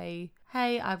people say,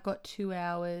 hey, I've got 2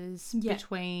 hours Yeah.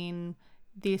 between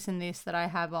this and this that I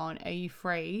have on. Are you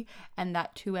free? And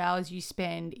that 2 hours you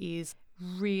spend is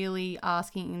really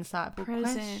asking insightful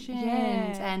Present, questions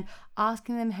yeah. and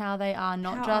asking them how they are,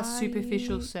 not How just are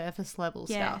superficial you? surface level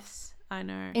stuff. Yes, I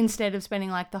know. Instead of spending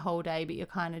like the whole day, but you're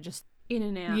kind of just, In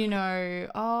and out. you know,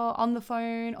 oh, on the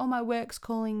phone, oh, my work's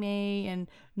calling me, and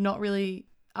not really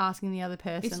asking the other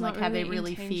person, It's like, not how they're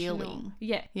really intentional. feeling.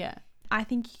 Yeah. Yeah. I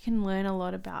think you can learn a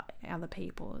lot about other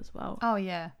people as well. Oh,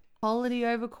 yeah. Quality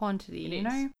over quantity, It you is.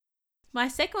 know? My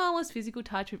second one was physical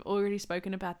touch. We've already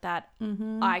spoken about that.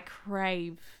 Mm-hmm. I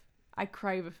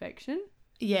crave affection.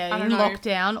 Yeah, I don't in know.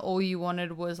 lockdown, all you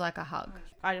wanted was like a hug.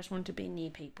 I just want to be near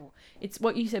people. It's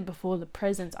what you said before, the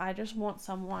presence. I just want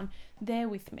someone there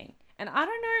with me. And I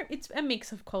don't know, it's a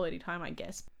mix of quality time, I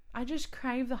guess. I just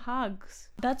crave the hugs.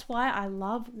 That's why I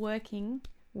love working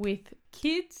with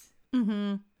kids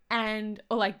Mm-hmm.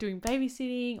 or like doing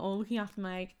babysitting or looking after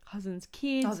my cousin's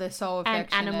kids. Oh, they're so and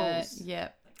affectionate. animals. Yeah.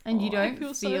 And you Oh, I don't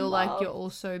feel feel, so like loved. you're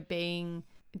also being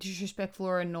disrespectful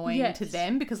or annoying Yes. to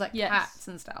them because like Yes. cats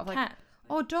and stuff. Like, Cat.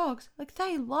 oh, dogs, like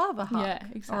they love a hug Yeah, or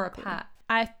a exactly. pat.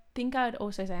 I think I'd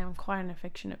also say I'm quite an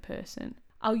affectionate person.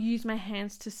 I'll use my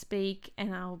hands to speak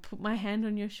and I'll put my hand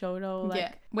on your shoulder or like,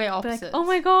 yeah, we're be opposites. like, oh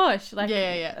my gosh. Like,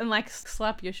 Yeah. And like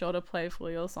slap your shoulder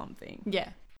playfully or something. Yeah.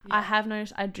 I have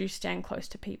noticed I do stand close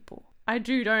to people. I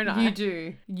do, don't I? You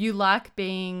do. You like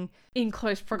being In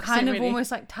close proximity. kind of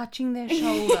almost like touching their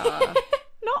shoulder.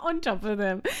 Not on top of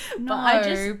them. No, But I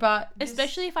just, but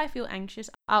especially if I feel anxious,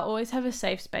 I'll always have a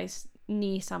safe space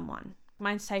near someone.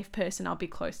 My safe person, I'll be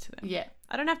close to them. yeah.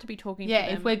 I don't have to be talking Yeah, to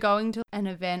them. if we're going to an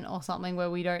event or something where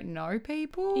we don't know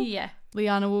people, Yeah.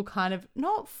 Liana will kind of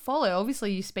not follow.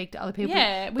 Obviously, you speak to other people.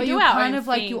 Yeah, we but do you our kind own of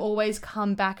like thing. you always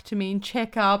come back to me and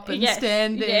check up and Yes.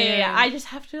 stand there. Yeah. I just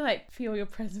have to like feel your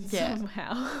presence Yeah.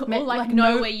 somehow. Ma- or like, like,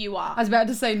 know no- where you are. I was about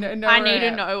to say no. I need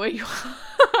to know where you are.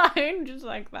 I'm just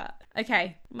like that.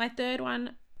 Okay, my third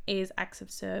one, is acts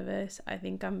of service. I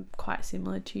think I'm quite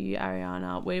similar to you,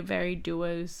 Ariana. We're very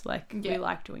doers. Like, we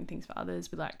like doing things for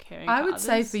others. We like caring for I would others.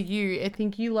 say for you, I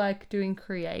think you like doing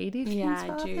creative Yeah, things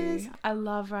for I do. others. I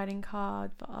love writing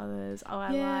cards for others. Oh,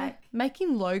 I Yeah. like...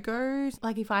 Making logos.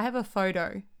 Like, if I have a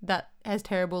photo that has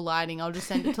terrible lighting, I'll just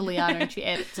send it to Liana and she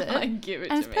edits it. Like, give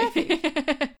it And to it's me.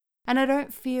 perfect. And I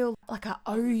don't feel like I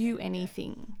owe you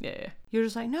anything. Yeah. You're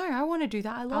just like, no, I want to do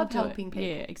that. I I'll love do it. helping people.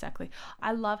 Yeah, exactly.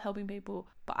 I love helping people,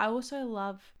 but I also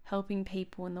love helping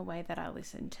people in the way that I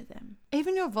listen to them.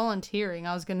 Even your volunteering,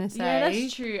 I was going to say. Yeah,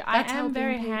 that's true. I that's am helping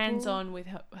very people. hands-on with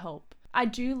help. I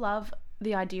do love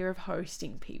the idea of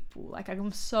hosting people. Like,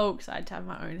 I'm so excited to have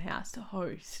my own house to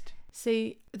host.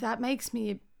 See, that makes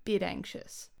me a bit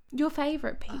anxious. Your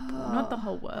favourite people, not the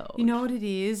whole world. You know what it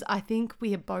is? I think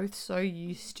we are both so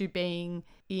used to being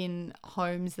in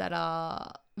homes that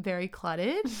are very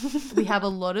cluttered. We have a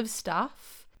lot of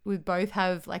stuff. We both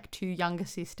have like 2 younger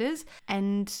sisters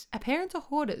and our parents are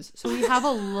hoarders. So we have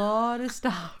a lot of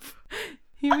stuff.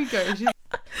 Here we go.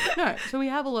 So we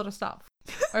have a lot of stuff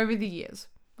over the years.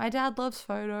 My dad loves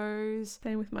photos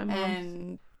Same with my mum.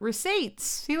 and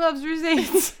receipts. He loves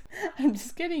receipts. I'm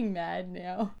just getting mad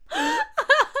now.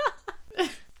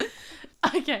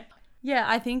 Okay. Yeah,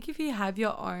 I think if you have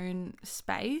your own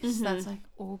space that's like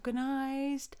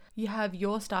organized, you have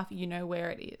your stuff, you know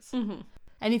where it is. Mm-hmm.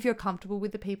 And if you're comfortable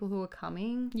with the people who are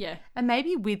coming, Yeah. and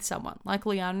maybe with someone, like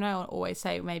Liana and I always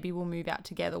say, maybe we'll move out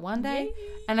together one day.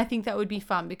 Yeah. And I think that would be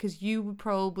fun because you would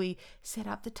probably set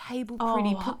up the table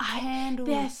pretty, put candles.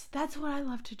 Yes, that's what I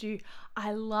love to do.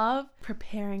 I love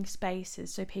preparing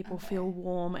spaces so people feel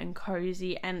warm and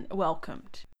cozy and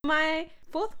welcomed. My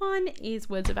 4th one is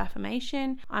words of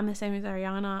affirmation. I'm the same as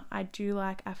Ariana. I do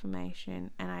like affirmation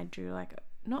and I do like,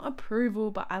 not approval,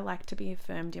 but I like to be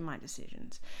affirmed in my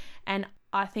decisions. And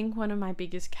I think one of my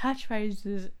biggest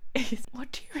catchphrases is,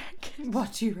 what do you reckon?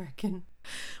 What do you reckon?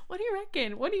 What do you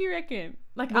reckon? What do you reckon?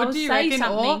 Like, What I'll do you say reckon?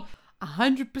 something. Or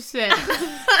 100%.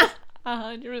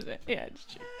 100%. Yeah, it's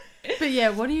true. But yeah,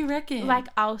 what do you reckon? Like,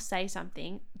 I'll say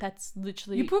something that's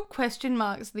literally... you put question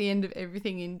marks at the end of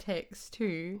everything in text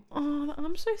too. Oh,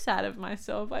 I'm so sad of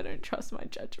myself. I don't trust my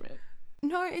judgment.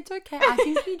 No, it's okay. I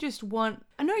think you just want...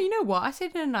 No, you know what? I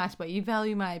said it in a nice way. You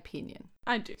value my opinion.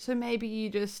 I do. So maybe you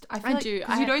just... I I feel do.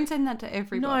 Because you don't send that to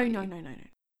everybody. No.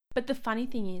 But the funny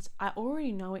thing is, I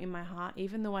already know it in my heart,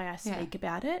 even the way I speak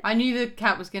about it. I knew the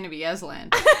cat was going to be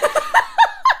Aslan.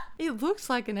 It looks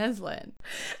like an Aslan.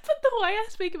 But the way I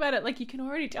speak about it, like, you can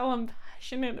already tell I'm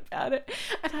passionate about it.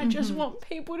 And I just want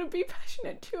people to be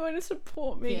passionate too and to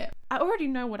support me. Yeah. I already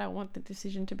know what I want the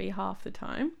decision to be half the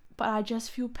time, but I just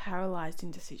feel paralyzed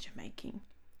in decision making.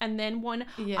 And then when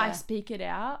I speak it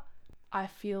out, I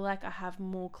feel like I have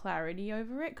more clarity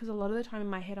over it, because a lot of the time in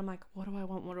my head I'm like, what do I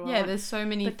want? What do I want? Yeah, there's so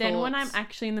many But then when I'm thoughts.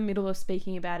 actually in the middle of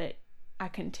speaking about it, I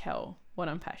can tell what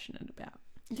I'm passionate about.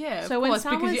 Yeah, So of when course,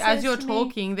 because someone as says you're to me-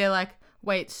 talking, they're like,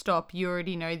 wait, stop, you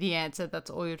already know the answer. That's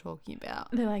all you're talking about.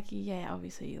 They're like, yeah,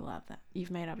 obviously you love that.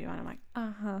 You've made up your mind. I'm like,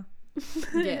 uh-huh.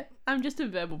 Yeah. I'm just a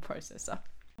verbal processor.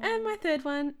 And my 3rd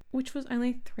one, which was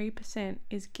only 3%,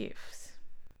 is gifts.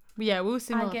 Yeah, we were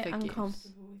similar I get for gifts.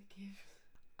 uncomfortable with gifts.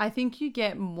 I think you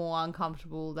get more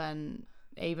uncomfortable than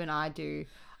even I do.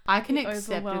 I can It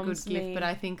accept a good overwhelms gift, me. but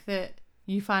I think that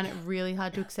you find it really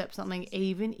hard to accept something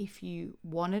even if you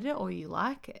wanted it or you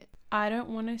like it. I don't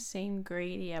want to seem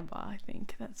greedy ever. I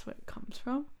think that's where it comes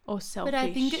from. Or selfish. But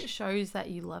I think it shows that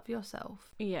you love yourself.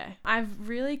 Yeah. I've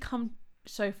really come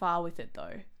so far with it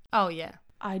though. Oh, yeah.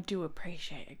 I do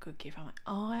appreciate a good gift. I'm like,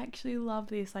 oh, I actually love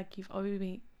this. Like, you've always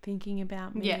been thinking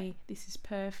about me. Yeah. This is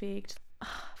perfect.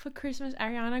 For Christmas,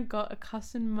 Ariana got a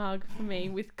custom mug for me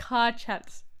with car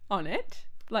chats on it.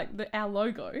 Like our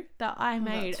logo that I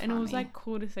made. that's And it was funny. like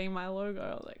cool to see my logo.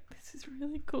 I was like, this is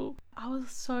really cool. I was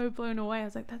so blown away. I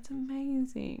was like, that's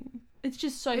amazing. It's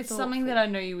just so It's something that I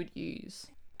know you would use.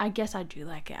 I guess I do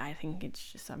like it. I think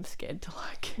it's just I'm scared to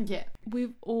like it. Yeah.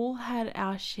 We've all had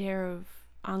our share of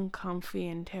uncomfy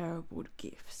and terrible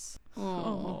gifts.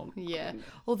 Oh, yeah.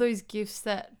 All those gifts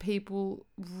that people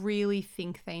really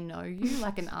think they know you,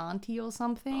 like an auntie or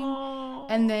something. Oh.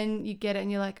 And then you get it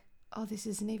and you're like, oh, this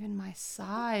isn't even my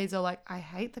size. Or like, I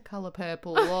hate the color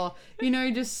purple. Or,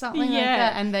 just something like Yeah.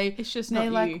 that. And It's just they're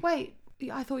not like, you. wait,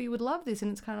 I thought you would love this.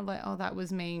 And it's kind of like, oh, that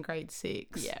was me in grade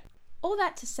 6. Yeah. All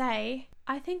that to say,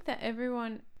 I think that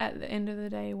everyone at the end of the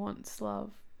day wants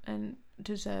love and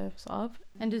deserves love.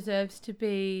 And deserves to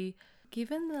be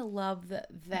given the love that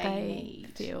they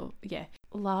need. feel. Yeah.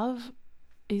 Love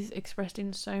is expressed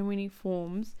in so many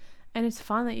forms, and it's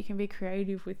fun that you can be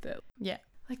creative with it. Yeah.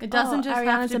 Like, It doesn't just have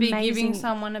Ariana's to be giving amazing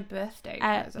someone a birthday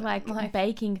at present. like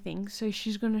baking things, so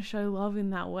she's gonna show love in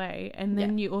that way. And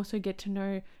then you also get to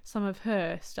know some of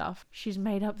her stuff. She's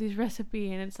made up this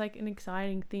recipe, and it's like an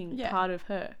exciting thing, part of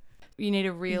her. You need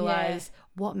to realize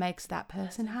what makes that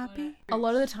person happy. A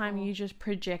lot of the time, you just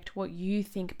project what you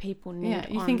think people need. Yeah,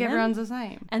 you on think them, everyone's the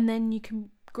same. and then you can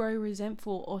grow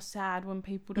resentful or sad when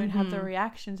people don't have the Mm-hmm.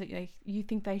 reactions that you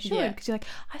think they should, Yeah. because you're like,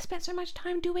 I spent so much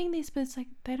time doing this, but it's like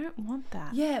they don't want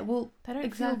that. Yeah, well, They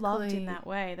don't feel loved in that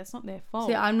way. That's not their fault.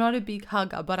 See, I'm not a big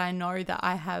hugger, but I know that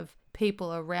I have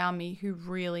people around me who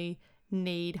really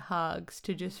need hugs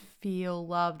to just feel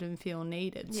loved and feel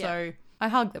needed. Yeah. So I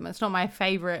hug them. It's not my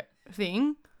favorite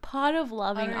thing. Part of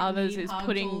loving don't others need is hugs all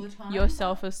putting the time,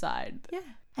 yourself aside. Yeah.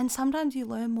 And sometimes you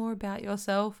learn more about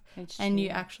yourself It's and you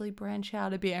true. actually branch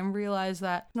out a bit and realize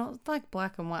that it's not like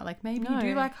black and white. Like maybe you No.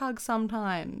 do like hugs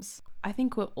sometimes. I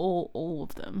think we're all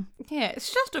of them. Yeah,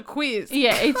 it's just a quiz.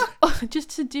 Yeah, it's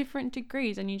just to different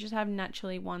degrees, and you just have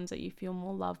naturally ones that you feel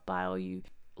more loved by, or you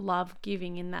love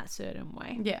giving in that certain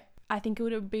way. Yeah. I think it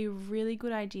would be a really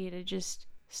good idea to just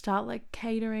start like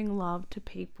catering love to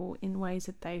people in ways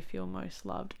that they feel most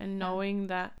loved, and knowing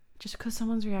that just because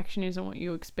someone's reaction isn't what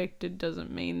you expected doesn't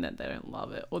mean that they don't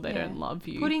love it or they don't love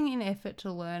you. Putting in effort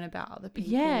to learn about other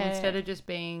people instead of just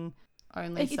being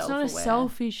only like, it's self-aware. not a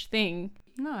selfish thing.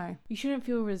 No. You shouldn't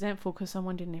feel resentful because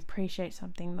someone didn't appreciate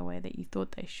something the way that you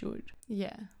thought they should.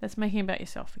 Yeah. That's making it about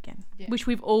yourself again. Yeah. Which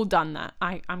we've all done that.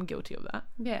 I'm guilty of that.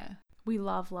 Yeah. We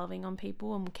love loving on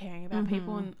people and caring about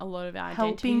people, and a lot of our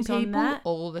Helping identities on people that.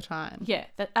 all the time. Yeah,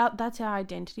 that's our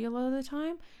identity a lot of the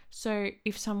time. So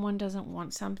if someone doesn't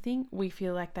want something, we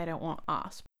feel like they don't want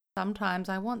us. Sometimes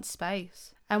I want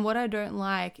space. And what I don't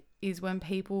like is when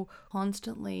people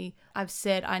constantly, I've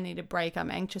said I need a break,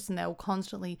 I'm anxious, and they'll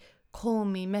constantly call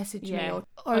me, message me, or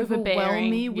overwhelm Overbearing,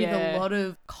 me with yeah. a lot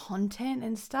of content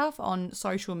and stuff on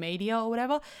social media or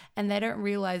whatever. And they don't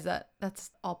realize that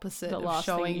that's opposite The of last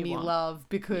thing showing you me want. love,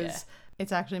 because Yeah.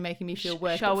 it's actually making me feel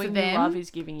worse. But Showing for them, you love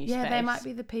is giving you yeah, space. they might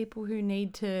be the people who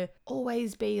need to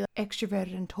always be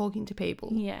extroverted and talking to people.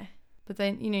 Yeah. But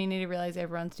then, you need to realize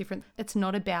everyone's different. It's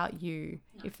not about you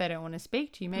if they don't want to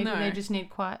speak to you. Maybe No. they just need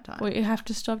quiet time. Well, you have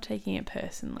to stop taking it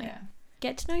personally. Yeah.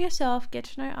 Get to know yourself, get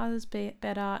to know others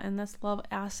better, and let's love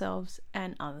ourselves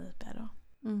and others better.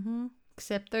 Mm-hmm.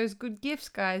 Accept those good gifts,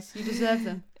 guys. You deserve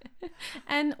them.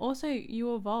 And also,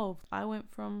 you evolve. I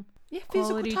went from Yeah, physical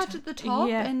quality touch to- at the top,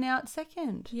 yeah. and now it's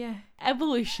second.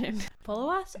 evolution. Follow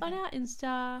us on our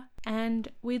Insta, and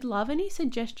we'd love any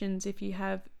suggestions if you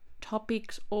have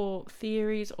topics or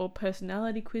theories or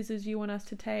personality quizzes you want us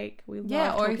to take. We love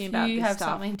Yeah, or talking if about you this have stuff.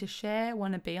 something to share,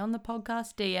 want to be on the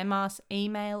podcast, DM us,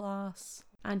 email us.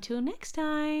 Until next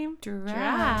time, Drive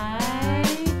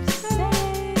drive safe.